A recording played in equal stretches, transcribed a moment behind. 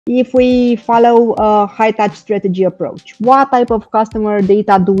if we follow a high touch strategy approach? What type of customer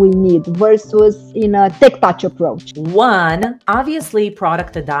data do we need versus in a tech touch approach? One, obviously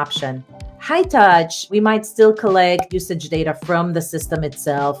product adoption. High touch, we might still collect usage data from the system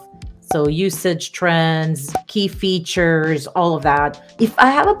itself. So usage trends, key features, all of that. If I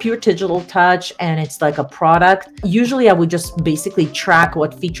have a pure digital touch and it's like a product, usually I would just basically track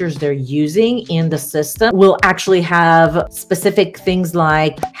what features they're using in the system. We'll actually have specific things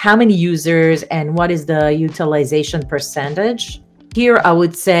like how many users and what is the utilization percentage. Here, I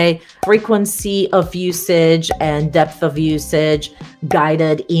would say frequency of usage and depth of usage,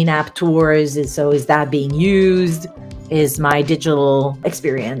 guided in-app tours. So is that being used? Is my digital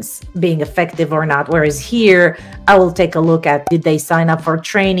experience being effective or not? Whereas here, I will take a look at, did they sign up for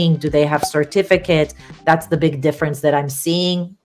training? Do they have certificate? That's the big difference that I'm seeing.